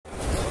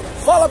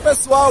Fala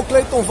pessoal,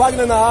 Cleiton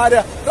Wagner na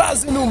área,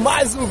 trazendo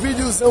mais um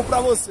videozão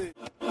pra você.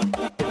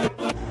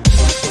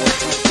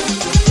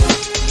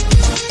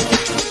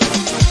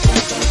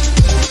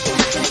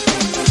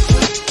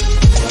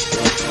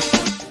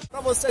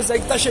 Pra vocês aí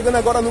que tá chegando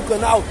agora no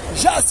canal,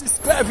 já se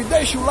inscreve,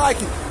 deixa o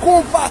like,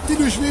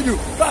 compartilha os vídeos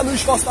pra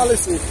nos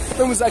fortalecer.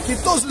 Estamos aqui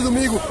todos os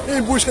domingos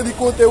em busca de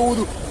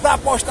conteúdo pra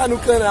postar no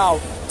canal.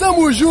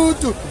 Tamo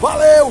junto,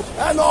 valeu,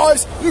 é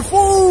nóis e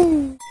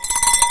fui!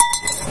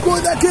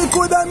 Cuida aqui,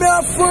 cuida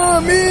minha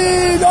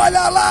família,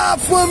 olha lá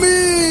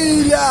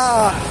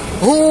família!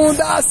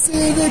 Honda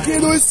Civic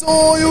dos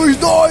sonhos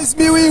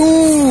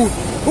 2001,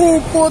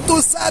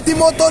 1.7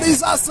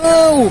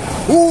 motorização,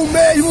 o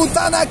mesmo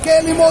tá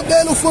naquele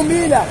modelo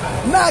família,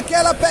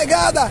 naquela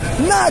pegada,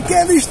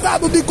 naquele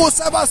estado de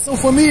conservação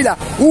família,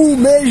 o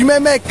mesmo é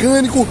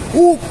mecânico,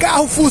 o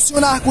carro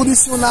funciona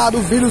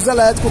ar-condicionado, vidros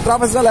elétricos,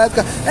 travas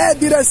elétricas, é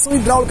direção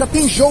hidráulica,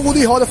 tem jogo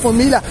de roda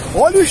família,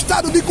 olha o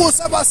estado de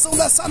conservação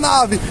dessa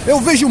nave, eu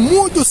vejo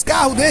muitos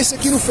carros desse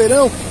aqui no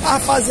feirão, a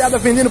rapaziada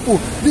vendendo por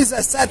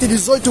 17,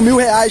 18 mil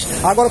reais,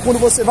 agora quando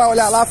você vai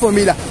olhar lá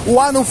família, o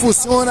ar não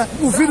funciona,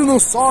 o vidro não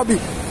sobe,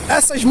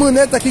 essas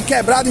manetas aqui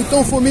quebradas,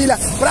 então família,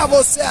 pra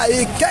você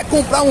aí, quer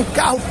comprar um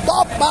carro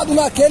topado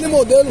naquele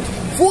modelo,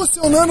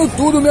 funcionando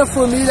tudo minha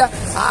família,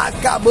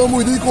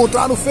 acabamos de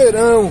encontrar no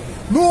feirão,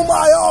 no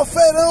maior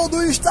feirão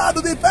do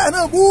estado de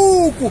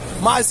Pernambuco.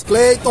 Mas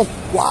Cleiton,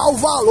 qual o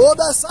valor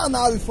dessa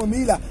nave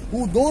família?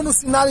 O dono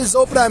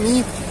sinalizou pra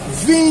mim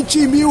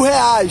 20 mil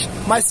reais,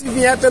 mas se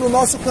vier pelo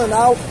nosso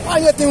canal,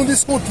 ainda tem um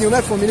descontinho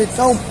né família,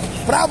 então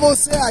pra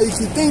você aí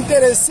que tem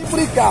interesse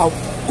por carro,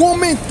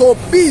 comentou,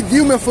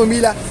 pediu minha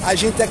família, a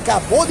gente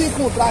acabou de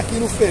encontrar aqui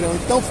no feirão.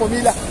 Então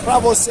família, pra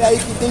você aí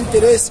que tem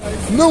interesse,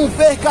 não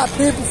perca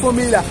tempo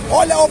família,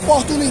 olha a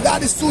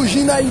oportunidade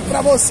surgindo aí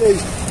pra vocês.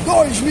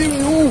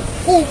 2001,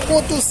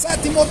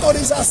 1.7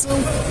 motorização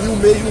e o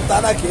mesmo tá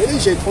daquele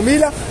jeito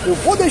família. Eu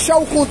vou deixar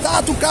o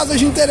contato caso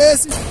haja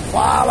interesse,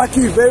 fala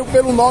que veio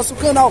pelo nosso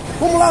canal.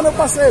 Vamos lá meu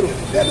parceiro,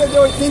 DDD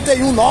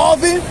 81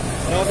 9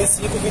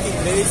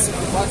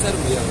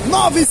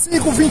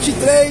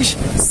 9523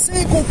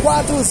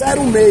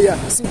 5406.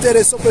 Se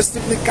interessou por esse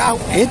tipo de carro,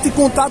 entre em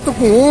contato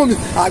com o homem.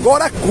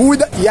 Agora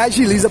cuida e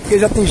agiliza, porque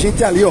já tem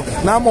gente ali, ó,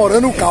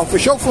 namorando o carro.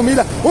 Fechou,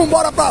 família?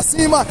 Vambora pra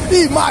cima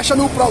e marcha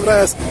no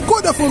progresso.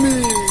 Cuida,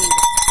 família!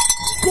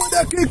 Cuida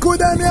aqui,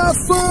 cuida minha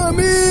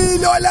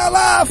família! Olha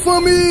lá,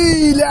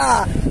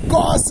 família!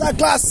 Corsa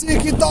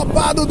Classic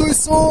topado dos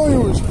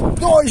sonhos,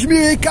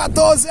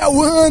 2014 é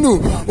o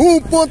ano,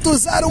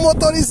 1.0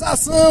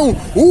 motorização,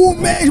 o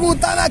mesmo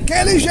tá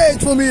naquele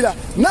jeito família,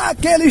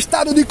 naquele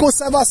estado de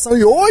conservação,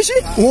 e hoje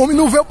o homem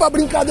não veio pra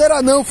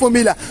brincadeira não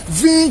família,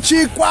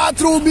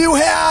 24 mil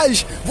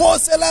reais,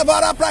 você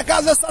levará pra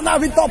casa essa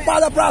nave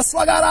topada pra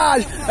sua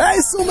garagem, é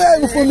isso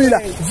mesmo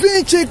família,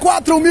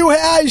 24 mil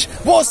reais,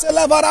 você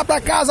levará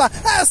pra casa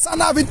essa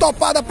nave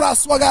topada pra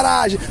sua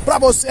garagem, pra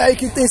você aí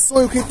que tem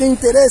sonho, que tem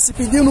interesse, se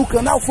pediu no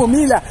canal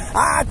família,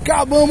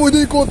 acabamos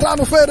de encontrar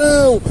no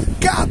feirão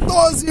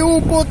 14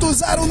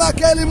 1.0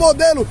 naquele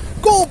modelo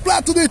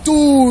completo de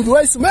tudo,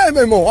 é isso mesmo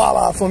meu irmão? Olha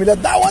lá família,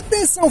 dá uma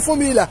atenção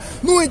família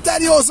no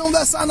interiorzão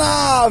dessa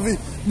nave,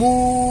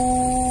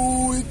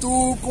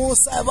 muito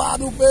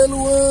conservado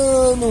pelo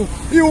ano,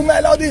 e o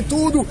melhor de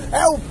tudo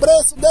é o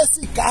preço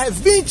desse carro, é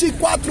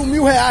 24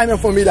 mil reais minha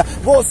família,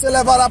 você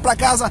levará pra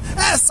casa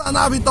essa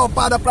nave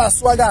topada pra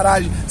sua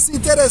garagem. Se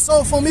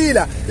interessou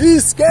família,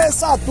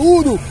 esqueça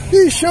tudo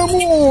e chama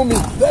o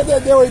homem,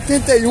 DDD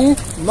 81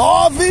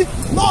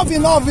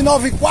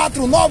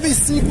 99994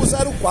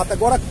 9504,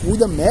 agora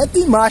cuida, mete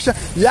em marcha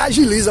e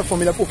agiliza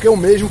família, porque o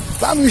mesmo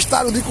tá no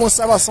estado de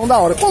conservação da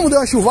hora, como deu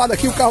uma chuvada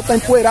aqui, o carro tá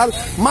empoeirado,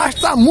 mas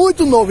tá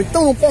muito novo,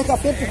 então não perca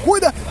tempo,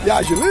 cuida e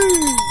agiliza.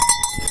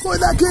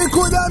 Cuida aqui,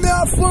 cuida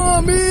minha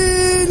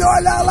família,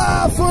 olha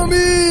lá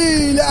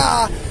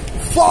família,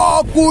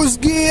 Focus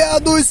Guia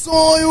dos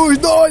Sonhos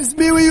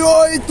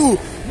 2008,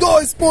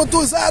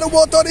 2.0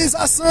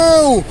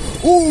 motorização,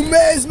 o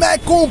mesmo é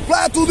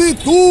completo de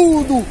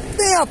tudo,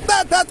 tem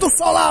até teto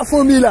solar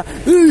família,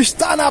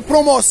 está na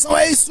promoção,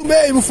 é isso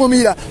mesmo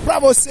família, pra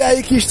você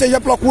aí que esteja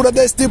à procura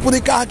desse tipo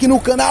de carro aqui no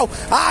canal,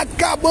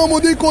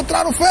 acabamos de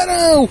encontrar no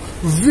feirão,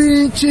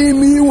 20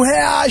 mil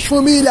reais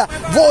família,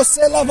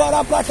 você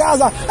levará pra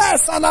casa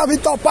essa nave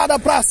topada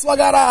pra sua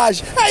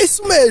garagem, é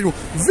isso mesmo,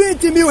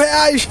 20 mil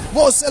reais,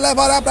 você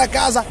levará pra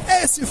casa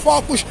esse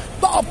Focus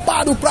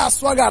topado pra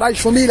sua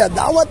garagem família,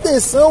 dá uma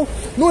atenção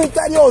no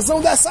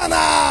interiorzão dessa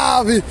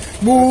nave,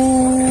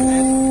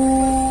 muito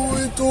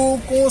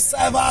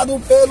conservado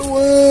pelo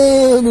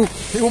ano,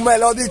 e o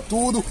melhor de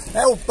tudo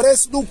é o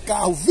preço do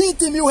carro,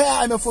 20 mil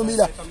reais minha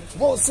família,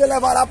 você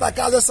levará para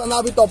casa essa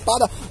nave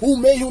topada, o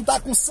mesmo tá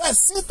com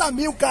 60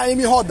 mil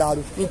km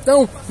rodado,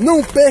 então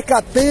não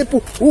perca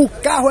tempo, o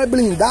carro é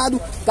blindado,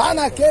 tá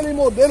naquele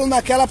modelo,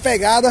 naquela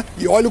pegada,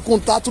 e olha o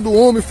contato do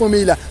homem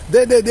família,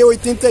 DDD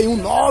 81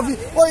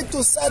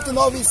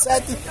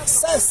 98797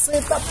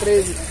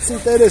 6013, se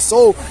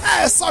interessou,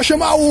 é só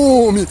chamar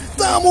o homem,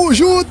 tamo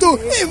junto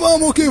e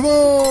vamos que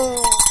vamos!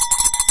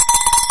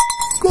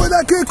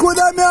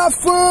 Cuida minha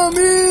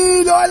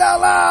família, olha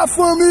lá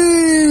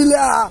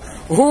família,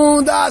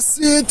 Honda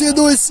City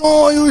dos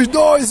sonhos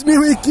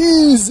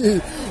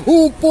 2015,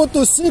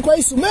 1.5, é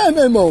isso mesmo,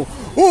 meu irmão?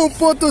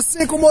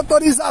 1.5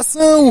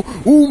 motorização,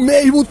 o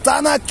mesmo tá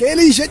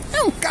naquele jeito,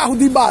 é um carro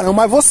de barão,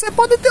 mas você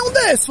pode ter um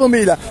desse,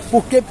 família,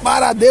 porque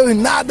para Deus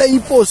nada é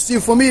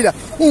impossível, família.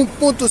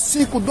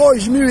 1.5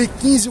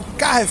 2015, o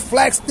carro é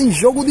flex, tem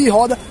jogo de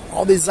roda.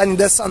 Olha o design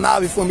dessa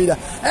nave, família,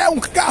 é um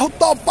carro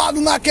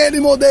topado naquele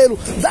modelo.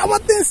 Dá uma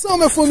atenção,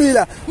 minha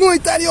família, no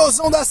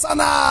interiorzão dessa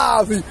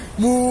nave,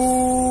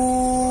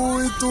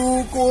 muito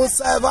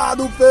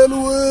conservado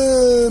pelo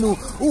ano.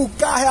 O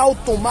carro é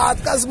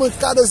automático, as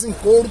bancadas em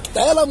couro,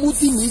 tela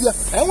multimídia,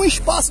 é um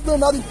espaço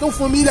danado. Então,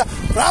 família,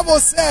 pra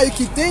você aí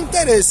que tem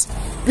interesse,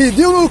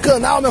 pediu no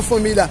canal, minha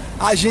família,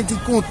 a gente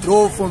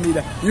encontrou,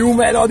 família. E o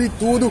melhor de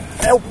tudo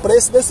é o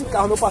preço desse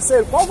carro, meu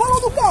parceiro. Qual o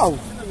valor do carro?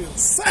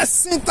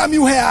 60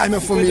 mil reais,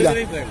 minha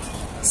família.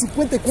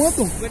 50 e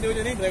quanto? 58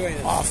 eu nem entrego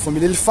ainda. Ó,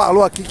 família, ele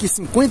falou aqui que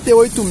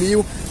 58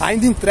 mil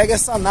ainda entrega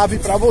essa nave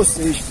pra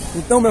vocês.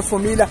 Então, minha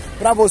família,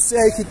 pra você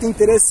aí que tem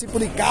interesse nesse tipo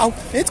de carro,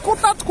 entre em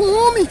contato com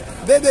o homem.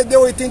 DDD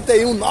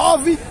 81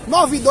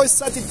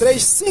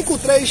 99273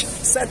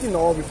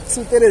 5379. Se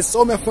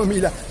interessou, minha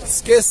família,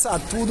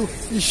 esqueça tudo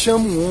e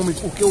chama um homem,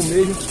 porque o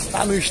mesmo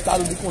tá no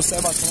estado de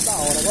conservação da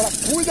hora. Agora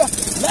cuida,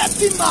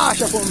 mete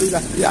marcha,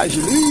 família, e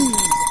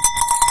agiliza.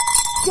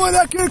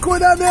 Cuida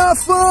minha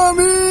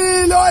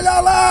família,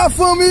 olha lá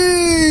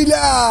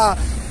família,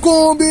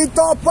 Kombi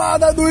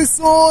topada dos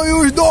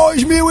sonhos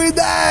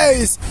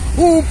 2010,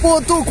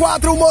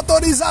 1.4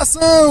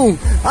 motorização,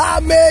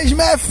 a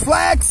mesma é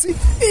flex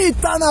e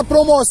tá na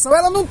promoção,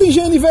 ela não tem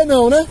GNV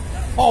não, né?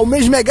 Ó, o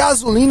mesmo é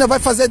gasolina, vai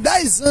fazer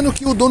 10 anos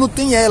que o dono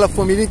tem ela,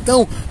 família.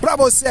 Então, pra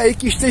você aí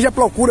que esteja à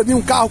procura de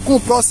um carro com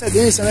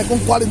procedência, né, com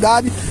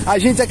qualidade, a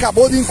gente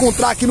acabou de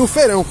encontrar aqui no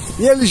feirão.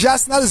 E ele já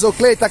sinalizou,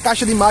 Cleita, a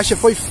caixa de marcha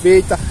foi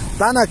feita,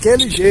 tá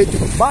naquele jeito,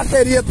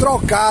 bateria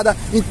trocada.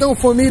 Então,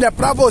 família,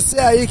 pra você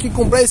aí que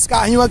comprar esse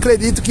carrinho,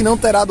 acredito que não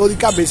terá dor de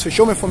cabeça.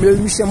 Fechou, minha família?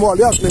 Ele me chamou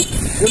ali, ó, Cleita,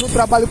 eu não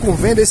trabalho com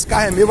venda, esse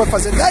carro é meu, vai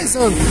fazer 10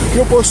 anos que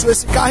eu possuo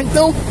esse carro.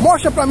 Então,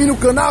 mostra pra mim no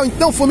canal.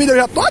 Então, família, eu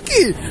já tô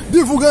aqui,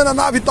 divulgando a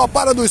nave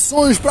topada dos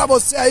sonhos pra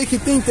você aí que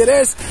tem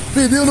interesse,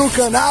 pediu no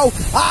canal,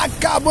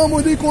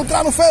 acabamos de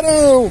encontrar no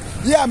feirão.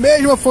 E a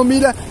mesma,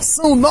 família,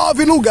 são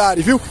 9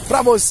 lugares, viu?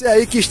 Pra você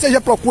aí que esteja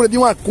à procura de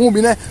uma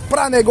Kombi, né?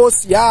 Pra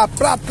negociar,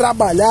 pra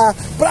trabalhar,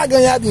 pra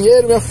ganhar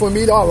dinheiro, minha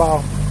família, olha lá, ó.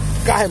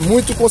 O carro é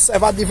muito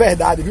conservado de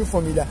verdade, viu,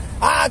 família?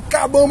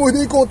 Acabamos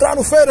de encontrar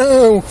no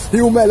feirão. E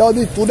o melhor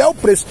de tudo é o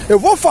preço. Eu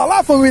vou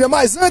falar, família,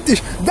 mas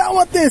antes, dá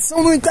uma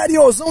atenção no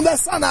interiorzão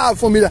dessa nave,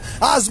 família.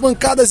 As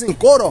bancadas em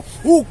couro, ó.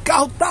 O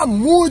carro tá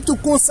muito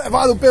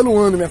conservado pelo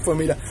ano, minha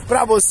família.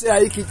 Pra você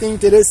aí que tem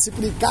interesse nesse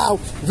tipo de carro,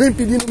 vem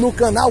pedindo no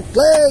canal.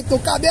 Cleiton,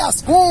 cadê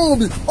as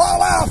Kombi?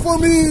 Olá,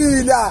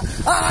 família!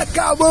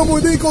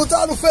 Acabamos de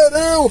encontrar no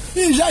feirão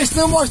e já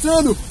estamos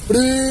mostrando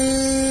primeira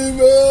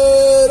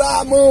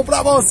mão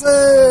pra vocês.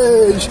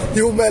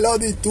 E o melhor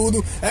de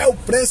tudo é o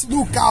preço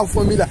do carro,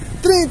 família.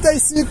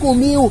 35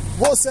 mil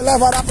você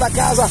levará pra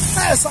casa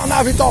essa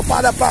nave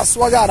topada pra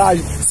sua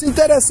garagem. Se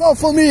interessou,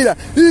 família,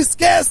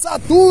 esqueça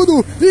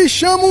tudo e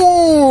chama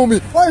um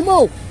homem. Ô,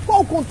 irmão,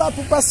 qual o contato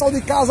pro pessoal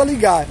de casa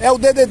ligar? É o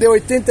DDD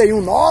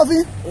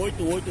 819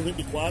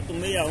 8824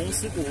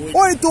 6158.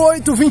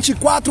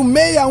 8824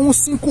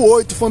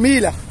 6158,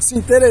 família. Se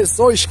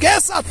interessou,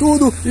 esqueça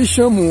tudo e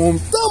chama um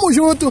homem. Tamo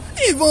junto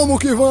e vamos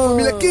que vamos.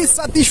 Família, que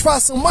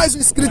satisfação, mais um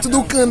inscrito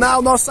do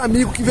canal, nosso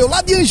amigo que veio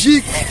lá de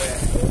Angico.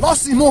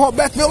 Nosso irmão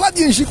Roberto veio lá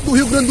de Angico, do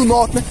Rio Grande do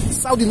Norte, né?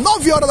 Saiu de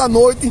 9 horas da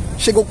noite,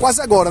 chegou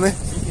quase agora, né?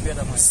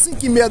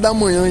 5h30 da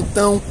manhã,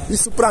 então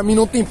isso pra mim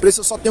não tem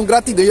preço, eu só tenho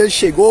gratidão. Ele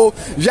chegou,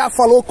 já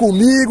falou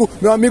comigo,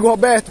 meu amigo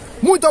Roberto,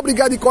 muito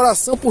obrigado de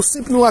coração por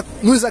sempre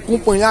nos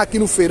acompanhar aqui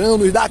no feirão,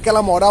 nos dar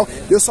aquela moral,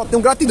 eu só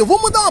tenho gratidão.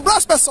 Vamos mandar um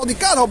abraço pessoal de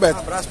casa, Roberto?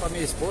 Um abraço pra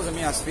minha esposa,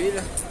 minhas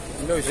filhas,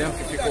 meu genro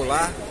que ficou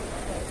lá.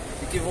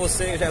 Que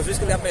você, Jesus,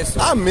 que lhe abençoe.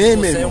 Amém,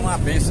 você meu irmão. É uma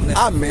bênção, né?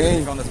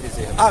 Amém.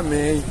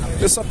 Amém.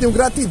 Eu só tenho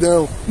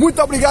gratidão.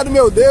 Muito obrigado,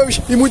 meu Deus,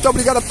 e muito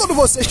obrigado a todos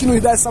vocês que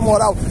nos dão essa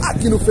moral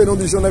aqui no feirão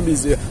de Joana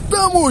Bezerra.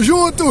 Tamo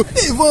junto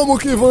e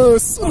vamos que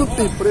vamos. Isso não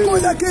tem preço.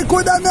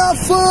 Cuida minha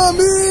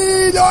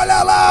família.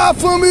 Olha lá,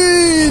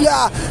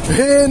 família.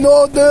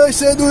 Renault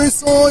Desse dos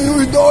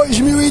sonhos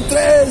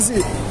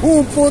 2013.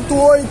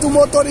 1.8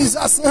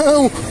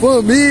 motorização.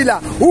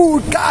 Família,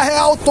 o carro é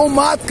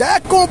automático,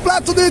 é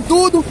completo de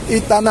tudo e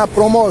tá na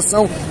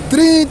promoção.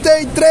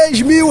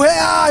 33 mil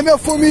reais, minha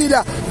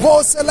família.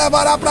 Você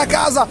levará pra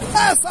casa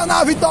essa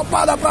nave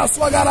topada pra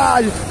sua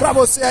garagem. Pra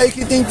você aí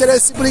que tem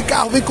interesse em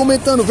carro, vem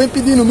comentando, vem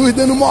pedindo, nos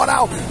dando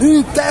moral,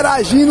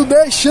 interagindo,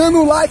 deixando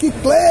o like.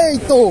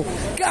 Cleiton,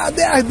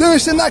 cadê as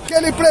danças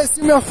naquele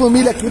precinho, minha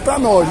família? Aqui pra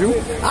nós, viu?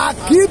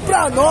 Aqui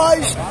pra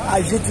nós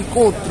a gente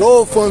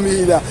encontrou,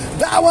 família.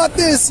 Dá uma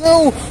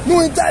atenção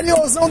no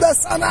interiorzão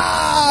dessa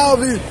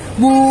nave.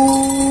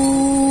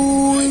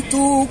 Muito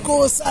muito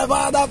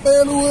conservada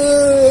pelo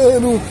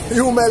ano.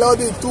 E o melhor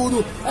de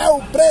tudo é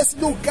o preço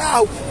do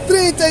carro,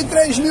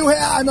 R$33 mil,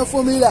 minha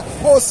família.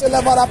 Você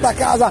levará para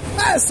casa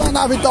essa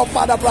nave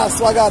topada para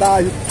sua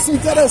garagem. Se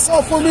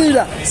interessou,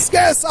 família?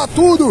 Esqueça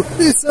tudo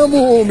e chama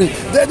o homem.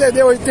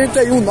 DDD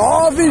 81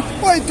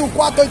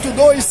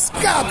 98482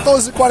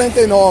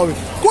 1449.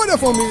 Cuida,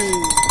 família.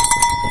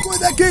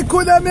 Cuida que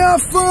cuida, minha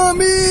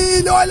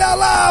família. Olha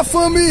lá,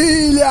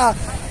 família.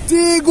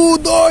 Tigo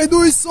 2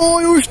 dos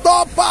sonhos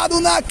topado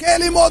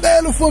naquele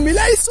modelo,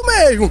 família. É isso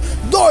mesmo.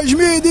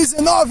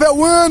 2019 é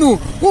o ano.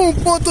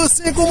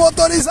 1.5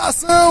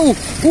 motorização.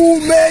 O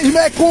mesmo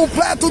é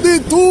completo de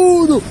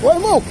tudo. Ô,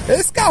 irmão,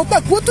 esse carro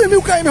tá quantos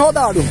mil km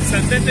rodado?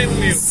 71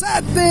 mil.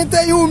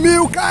 71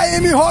 mil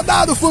km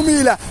rodado,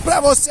 família.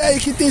 Pra você aí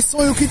que tem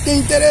sonho, que tem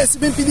interesse,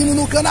 vem pedindo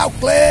no canal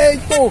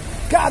Cleiton.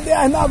 Cadê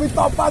as naves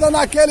topadas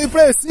naquele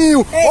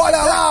precinho?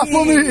 Olha lá,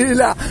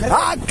 família.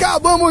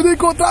 Acabamos de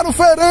encontrar o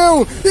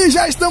feirão e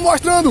já estamos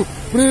mostrando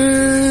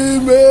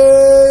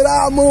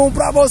primeira mão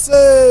pra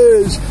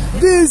vocês.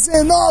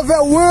 19 é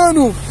o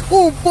ano.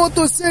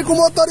 1.5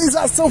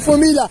 motorização,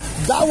 família.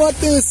 Dá uma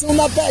atenção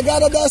na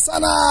pegada dessa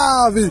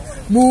nave.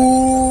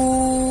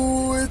 Muito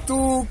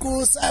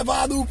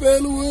conservado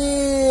pelo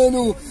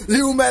ano.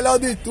 E o melhor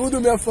de tudo,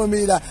 minha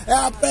família, é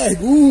a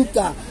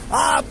pergunta.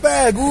 A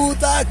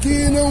pergunta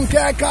que não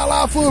quer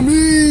calar,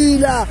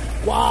 família.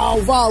 Qual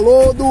o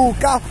valor do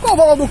carro? Qual o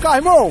valor do carro,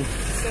 irmão?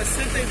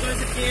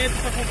 62.500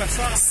 para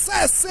conversar.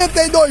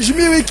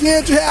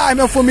 62.500,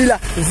 minha família.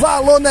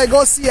 Valor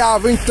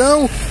negociável.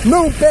 Então,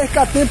 não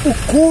perca tempo,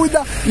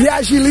 cuida e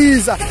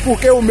agiliza,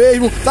 porque o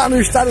mesmo tá no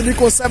estado de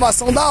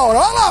conservação da hora.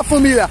 Olha lá,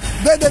 família.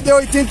 DDD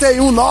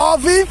 81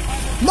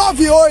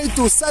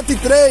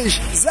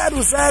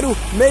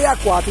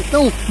 998730064.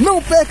 Então,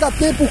 não perca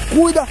tempo,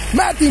 cuida,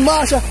 mete em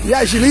marcha e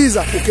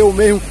agiliza, porque o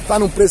mesmo tá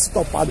num preço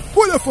topado.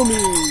 Cuida, família.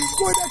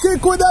 Cuida que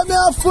cuida,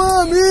 minha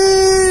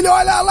família.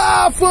 Olha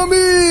lá,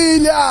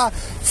 família.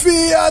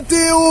 Fiat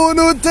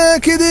Uno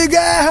tanque de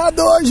guerra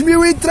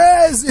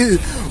 2013,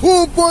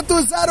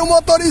 1.0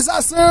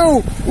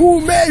 motorização,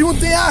 o mesmo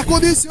tem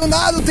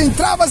ar-condicionado, tem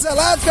travas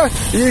elétricas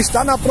e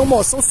está na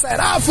promoção.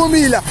 Será,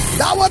 família?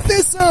 Dá uma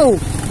atenção,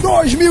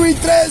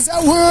 2013 é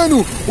o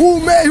ano, o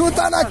mesmo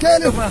tá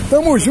naquele,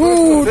 tamo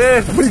junto.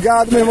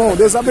 Obrigado, meu irmão,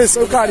 Deus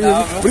abençoe o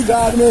carinho.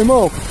 Obrigado, meu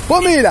irmão.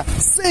 Família,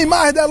 sem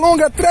mais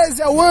delongas,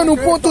 13 é o ano,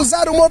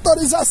 1.0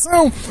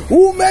 motorização,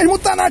 o mesmo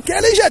tá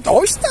naquele jeito.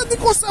 Olha o estado de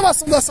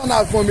conservação dessa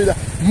nave, família,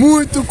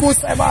 muito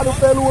conservado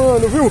pelo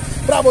ano, viu?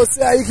 Pra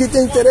você aí que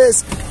tem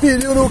interesse,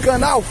 pediu no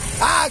canal,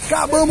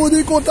 acabamos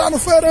de encontrar no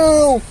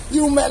feirão. E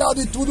o melhor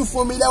de tudo,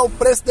 família, é o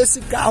preço desse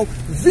carro,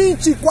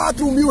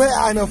 R$24 mil,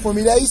 minha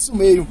família, é isso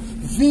mesmo.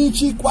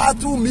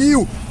 24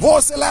 mil,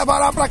 você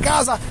levará para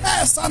casa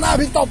essa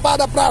nave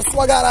topada para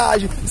sua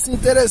garagem. Se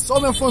interessou,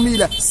 minha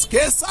família,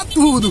 esqueça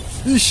tudo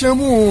e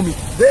chama o homem.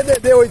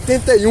 DDD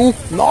 81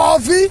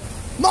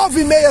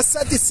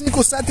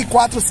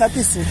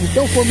 996757475.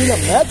 Então, família,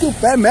 mete o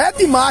pé,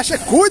 mete marcha,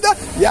 cuida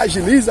e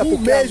agiliza,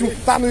 porque mesmo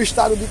tá no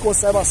estado de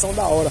conservação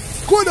da hora.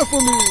 Cuida,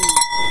 família.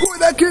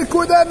 Cuida que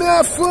cuida,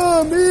 minha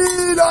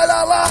família.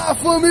 Olha lá,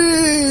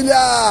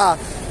 família.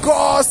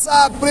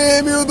 Corsa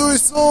Prêmio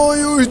dos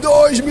Sonhos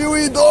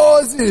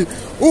 2012,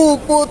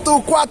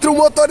 1.4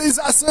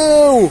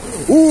 motorização,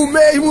 o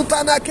mesmo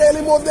tá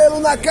naquele modelo,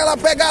 naquela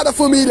pegada,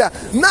 família,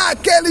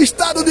 naquele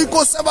estado de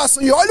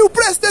conservação. E olha o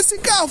preço desse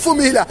carro,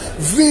 família,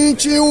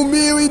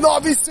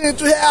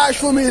 R$21.900,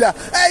 família,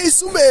 é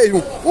isso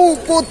mesmo,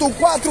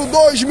 1.4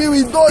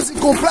 2012,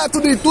 completo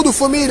de tudo,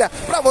 família.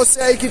 Pra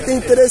você aí que tem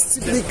interesse nesse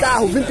tipo de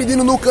carro, vem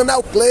pedindo no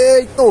canal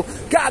Cleiton.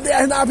 Cadê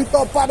as naves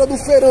topadas do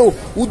feirão?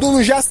 O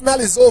dono já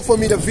sinalizou,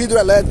 família, vidro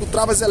elétrico,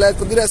 travas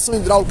elétricas, direção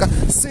hidráulica,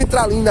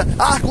 centralina,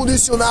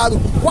 ar-condicionado,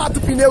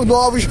 4 pneus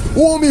novos,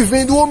 o homem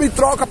vende, o homem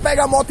troca,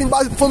 pega a moto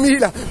embaixo,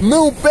 família,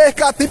 não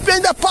perca tempo e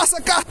ainda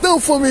passa cartão,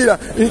 família.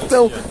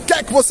 Então, o que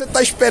é que você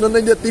tá esperando?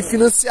 Ainda tem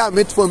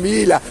financiamento,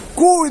 família.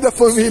 Cuida,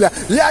 família,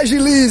 e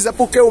agiliza,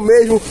 porque o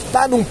mesmo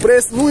tá num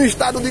preço, num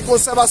estado de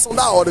conservação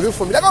da hora, viu,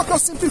 família? Agora que eu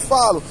sempre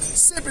falo,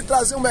 sempre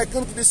trazer um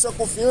mecânico de sua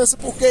confiança,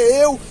 porque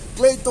eu,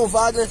 Cleiton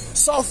Wagner,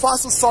 só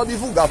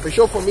divulgar,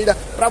 fechou, família?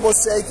 Pra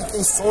você aí que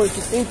tem sonho, que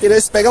tem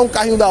interesse em pegar um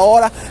carrinho da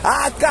hora,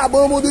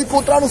 acabamos de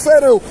encontrar no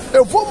feirão.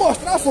 Eu vou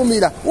mostrar,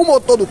 família, o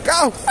motor do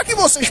carro, para que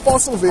vocês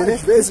possam ver, né?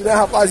 Às vezes, né,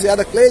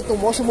 rapaziada, Cleiton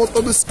mostra o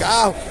motor dos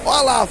carros.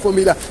 Olha lá,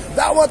 família,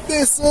 dá uma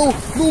atenção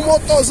no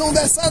motorzão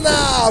dessa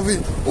nave,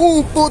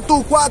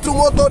 1.4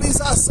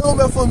 motorização,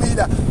 minha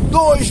família,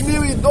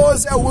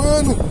 2012 é o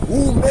ano,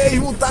 o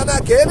mesmo tá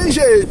naquele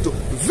jeito.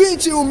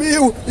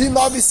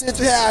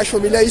 R$21.900,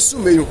 família, é isso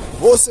mesmo.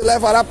 Você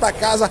levará para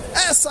casa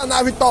essa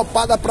nave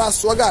topada para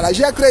sua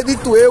garagem. E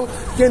acredito eu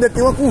que ainda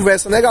tem uma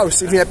conversa, né, galera?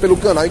 Se vier pelo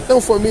canal.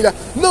 Então, família,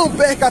 não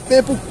perca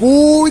tempo,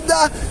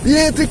 cuida e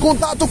entre em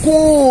contato com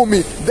o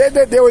homem.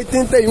 DDD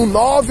 81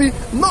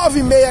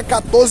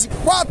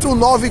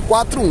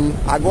 996144941.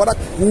 Agora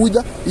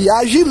cuida e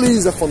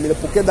agiliza, família,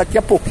 porque daqui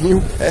a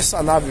pouquinho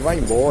essa nave vai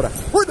embora.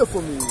 Cuida,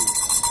 família.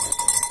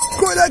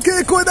 Cuida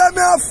aqui, cuida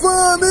minha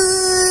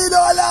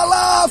família. Olha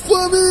lá,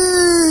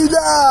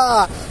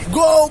 família.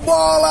 Gol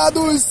bola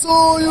dos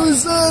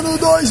sonhos, ano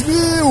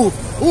 2000.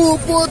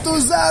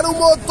 1.0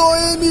 motor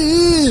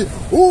MI.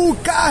 O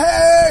carro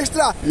é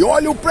extra. E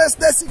olha o preço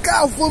desse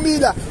carro,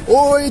 família.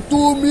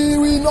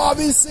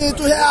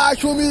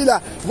 R$8.900, família.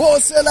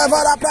 Você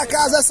levará pra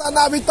casa essa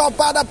nave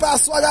topada pra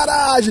sua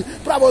garagem.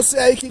 Pra você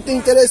aí que tem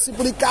interesse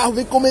por carro,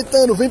 vem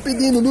comentando, vem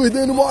pedindo, nos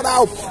dando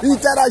moral,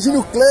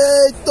 interagindo.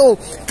 Cleiton,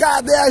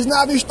 cadê as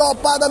naves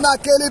topadas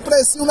naquele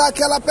precinho,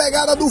 naquela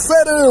pegada do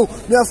feirão?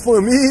 Minha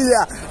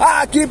família,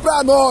 aqui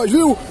pra nós,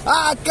 viu?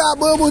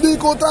 Acabamos de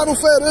encontrar no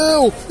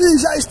feirão e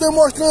já estamos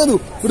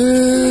mostrando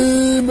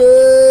primeira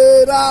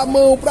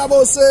mão pra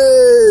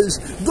vocês.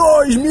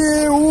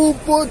 2000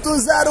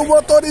 1.0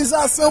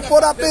 motorização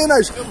por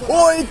apenas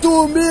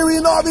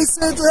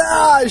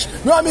R$8.900.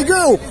 Meu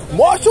amigão,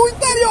 mostra o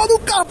interior do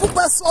carro pro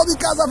pessoal de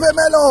casa ver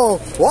melhor.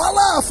 Olha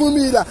lá,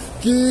 família,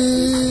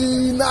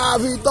 que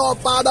nave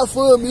topada,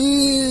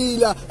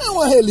 família. É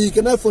uma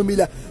relíquia, né,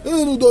 família?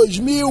 Ano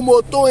 2000,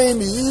 motor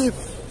MI.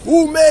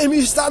 O mesmo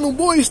está num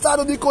bom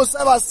estado de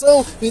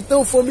conservação.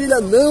 Então, família,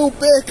 não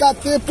perca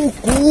tempo,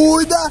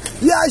 cuida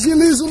e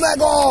agiliza o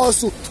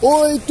negócio.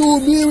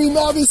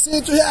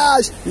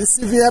 R$8.900. E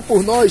se vier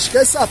por nós,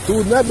 esqueça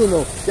tudo, né,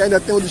 Brunão? Que ainda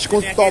tem um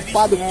desconto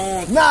topado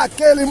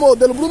naquele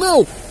modelo.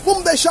 Brunão,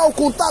 vamos deixar o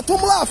contato.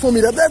 Vamos lá,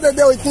 família.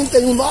 DDD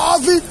 81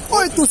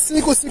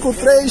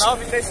 98553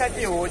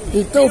 9378.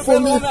 Então,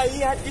 família,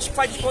 aí diz que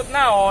faz desconto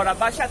na hora,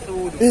 baixa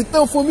tudo.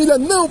 Então, família,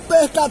 não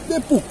perca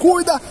tempo,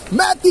 cuida,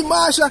 mete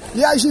marcha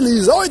e agiliza.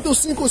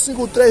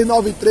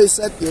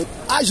 85539378.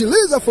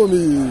 Agiliza,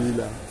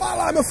 família.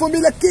 Fala, minha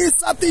família, que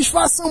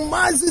satisfação,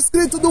 mais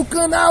inscrito do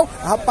canal.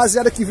 A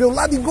rapaziada que veio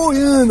lá de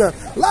Goiânia,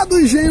 lá do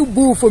Engenho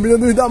Bu, família,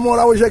 nos dá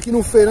moral hoje aqui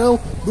no feirão.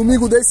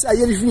 Domingo desse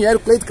aí eles vieram.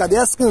 Cleito, cadê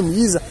as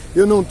camisas?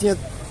 Eu não tinha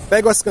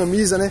pego as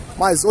camisas, né?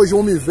 Mas hoje o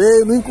homem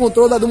veio, não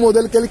encontrou da do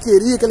modelo que ele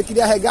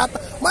queria regata.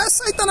 Mas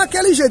essa aí tá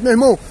naquele jeito, meu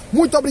irmão.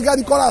 Muito obrigado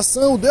de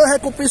coração, Deus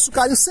recompensa o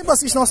carinho. Sempre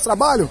assiste nosso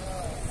trabalho.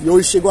 E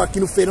hoje chegou aqui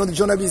no feirão de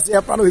Joana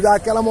Bezerra para nos dar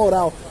aquela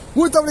moral.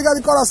 Muito obrigado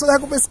de coração,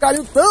 recompensa o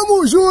carinho.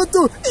 Tamo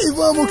junto e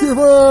vamos que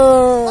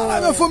vamos. Olha,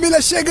 minha família,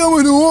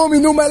 chegamos no homem,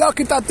 no melhor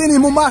que tá tendo,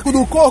 irmão Marco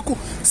do Coco.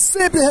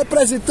 Sempre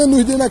representando,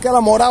 nos dando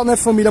aquela moral, né,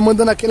 família?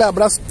 Mandando aquele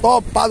abraço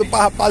topado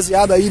pra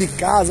rapaziada aí de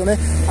casa, né?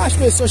 As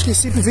pessoas que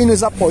sempre vêm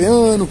nos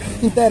apoiando,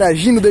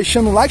 interagindo,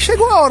 deixando um like.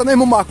 Chegou a hora, né,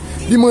 irmão Marco?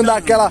 De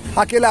mandar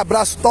aquele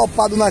abraço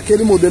topado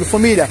naquele modelo.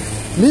 Família,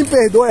 me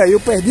perdoe aí, eu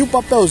perdi o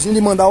papelzinho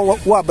de mandar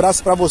o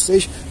abraço pra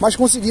vocês, mas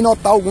consegui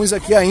notar alguns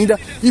aqui ainda.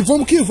 E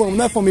vamos que vamos,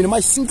 né, família?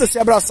 Mas sinta-se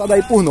abraçado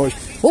aí por nós.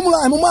 Vamos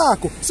lá, irmão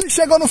Marco. Você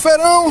chegou no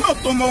feirão? Não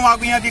tomou uma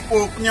aguinha de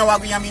coco, nem uma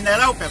aguinha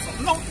mineral, pessoal?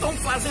 Não estão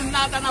fazendo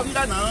nada na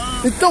vida,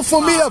 não. Então,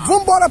 família,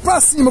 vamos embora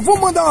pra cima.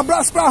 Vamos mandar um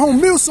abraço pra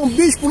Romilson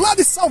Bispo, lá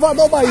de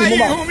Salvador, Bahia. Aí,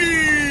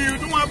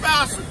 Romildo, um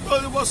abraço a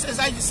todos vocês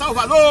aí de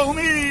Salvador,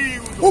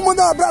 Romildo. Vamos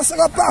mandar um abraço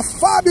agora pra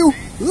Fábio,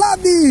 lá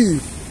de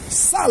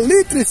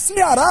Salitre,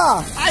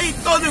 Ceará. Aí,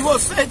 todos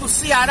vocês do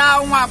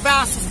Ceará, um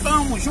abraço,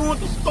 tamo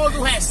junto.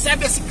 Todos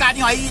recebem esse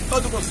carinho aí,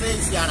 todos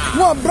vocês, Ceará.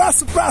 Um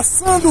abraço pra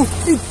Sandro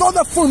e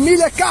toda a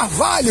família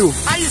Carvalho.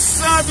 Aí,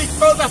 Sandro e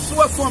toda a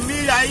sua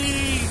família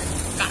aí,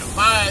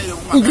 Carvalho.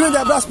 Um grande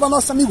abraço para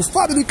nosso amigo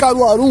Fábio de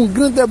Caruaru. Um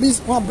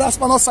abraço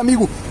para nosso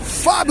amigo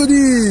Fábio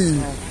de...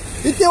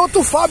 E tem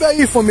outro Fábio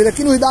aí, família,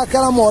 que nos dá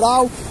aquela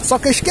moral. Só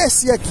que eu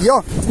esqueci aqui,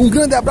 ó. Um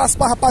grande abraço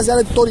pra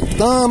rapaziada de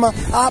Toritama,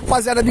 a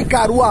rapaziada de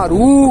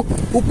Caruaru,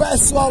 o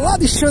pessoal lá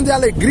de Xande de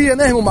Alegria,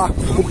 né, irmão Marco?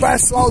 O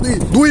pessoal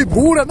do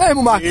Ibura, né,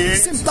 irmão Marco?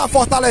 Sempre tá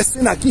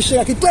fortalecendo aqui,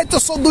 chega aqui. Eu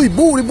sou do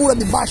Ibura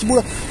de baixo,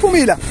 Ibura.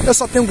 Família, eu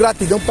só tenho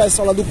gratidão pro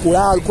pessoal lá do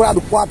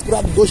Curado 4,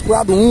 Curado 2,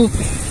 Curado 1.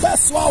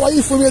 Pessoal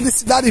aí, família de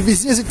cidades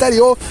vizinhas,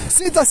 interior,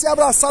 sinta-se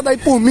abraçado aí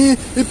por mim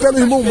e pelo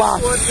irmão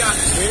Marco.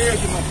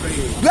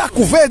 Do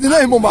Arco Verde,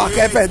 né, irmão Marco?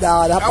 É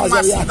verdade,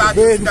 rapaziada. É uma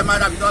cidade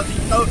maravilhosa,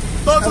 então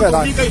todo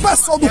domingo aí.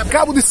 Pessoal do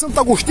Cabo de Santo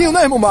Agostinho,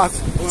 né, irmão Marco?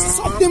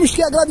 Só temos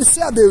que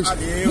agradecer a Deus.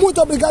 Muito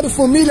obrigado,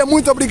 família.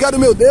 Muito obrigado,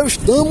 meu Deus.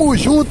 Tamo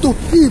junto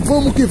e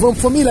vamos que vamos,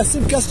 família.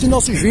 Sempre que assistir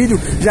nossos vídeos,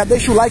 já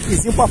deixa o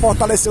likezinho pra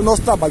fortalecer o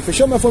nosso trabalho.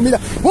 Fechou, minha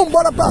família?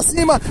 Vambora pra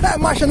cima. É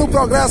marcha no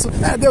progresso.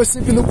 É Deus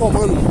sempre no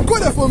comando.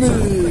 Cuida, família.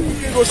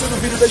 Quem gostou do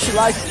vídeo, deixa o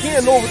like. Quem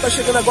é novo, tá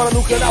chegando agora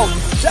no canal,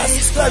 já se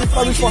inscreve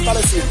pra nos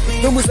fortalecer.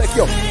 Estamos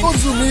aqui, ó, todos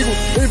os domingos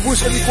em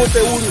busca de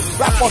conteúdo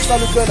pra postar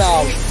no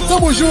canal.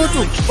 Tamo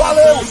junto.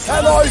 Valeu.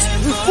 É nóis.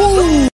 E fui.